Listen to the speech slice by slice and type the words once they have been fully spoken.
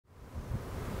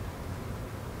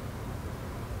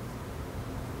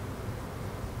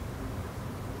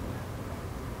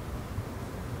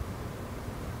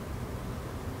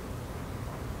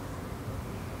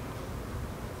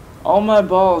All my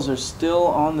balls are still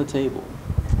on the table.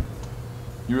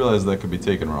 You realize that could be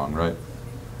taken wrong, right?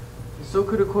 So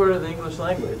could a quarter of the English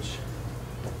language.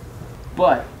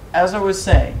 But, as I was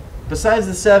saying, besides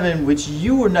the 7, which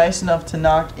you were nice enough to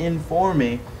knock in for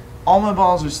me, all my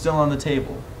balls are still on the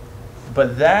table.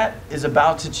 But that is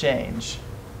about to change.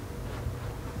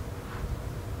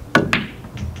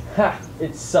 Ha!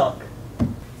 It's sunk.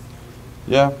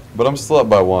 Yeah, but I'm still up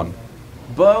by 1.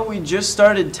 But we just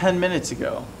started 10 minutes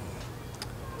ago.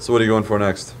 So what are you going for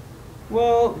next?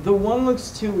 Well, the 1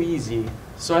 looks too easy,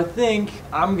 so I think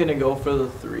I'm gonna go for the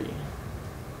 3.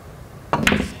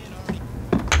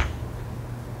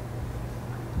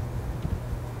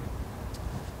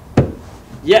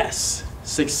 Yes!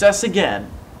 Success again.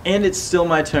 And it's still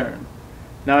my turn.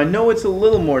 Now I know it's a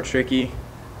little more tricky,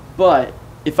 but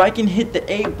if I can hit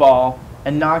the 8 ball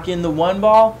and knock in the 1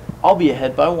 ball, I'll be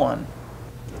ahead by 1.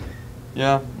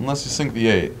 Yeah, unless you sink the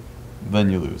 8,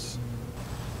 then you lose.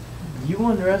 You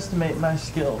underestimate my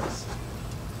skills.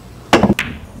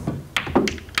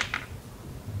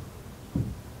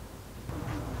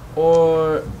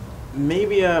 Or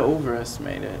maybe I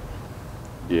overestimate it.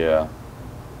 Yeah.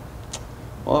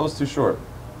 Well, that was too short.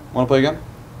 Want to play again?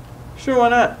 Sure, why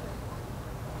not?